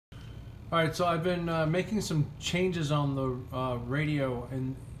Alright, so I've been making some changes on the radio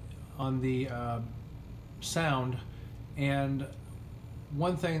and on the sound, and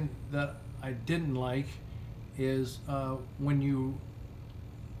one thing that I didn't like is when you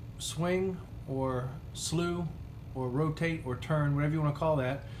swing or slew or rotate or turn, whatever you want to call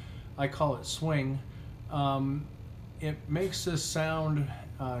that, I call it swing, it makes this sound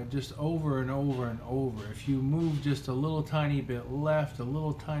just over and over and over. If you move just a little tiny bit left, a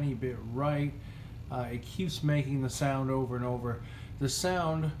little tiny bit right, it keeps making the sound over and over. The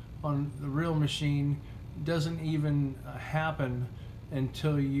sound on the real machine doesn't even happen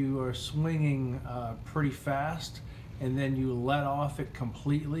until you are swinging pretty fast, and then you let off it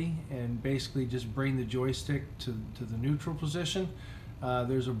completely and basically just bring the joystick to the neutral position.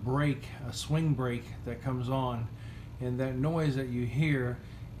 There's a brake, a swing brake that comes on, and that noise that you hear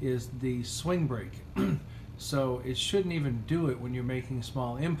is the swing brake. So it shouldn't even do it when you're making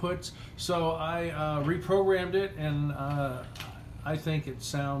small inputs. So I reprogrammed it, and I think it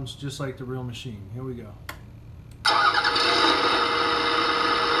sounds just like the real machine. Here we go.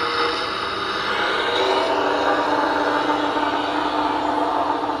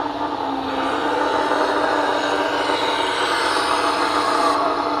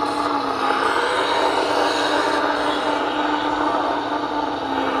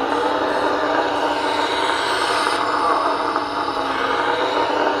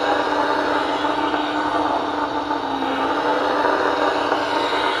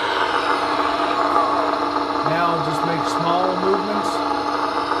 Now I'll just make small movements.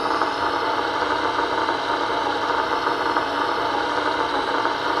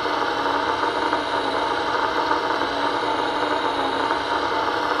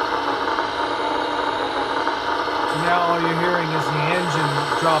 Now all you're hearing is the engine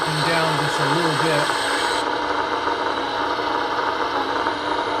dropping down just a little bit,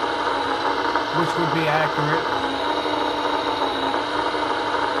 which would be accurate.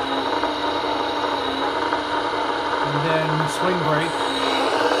 And then swing brake.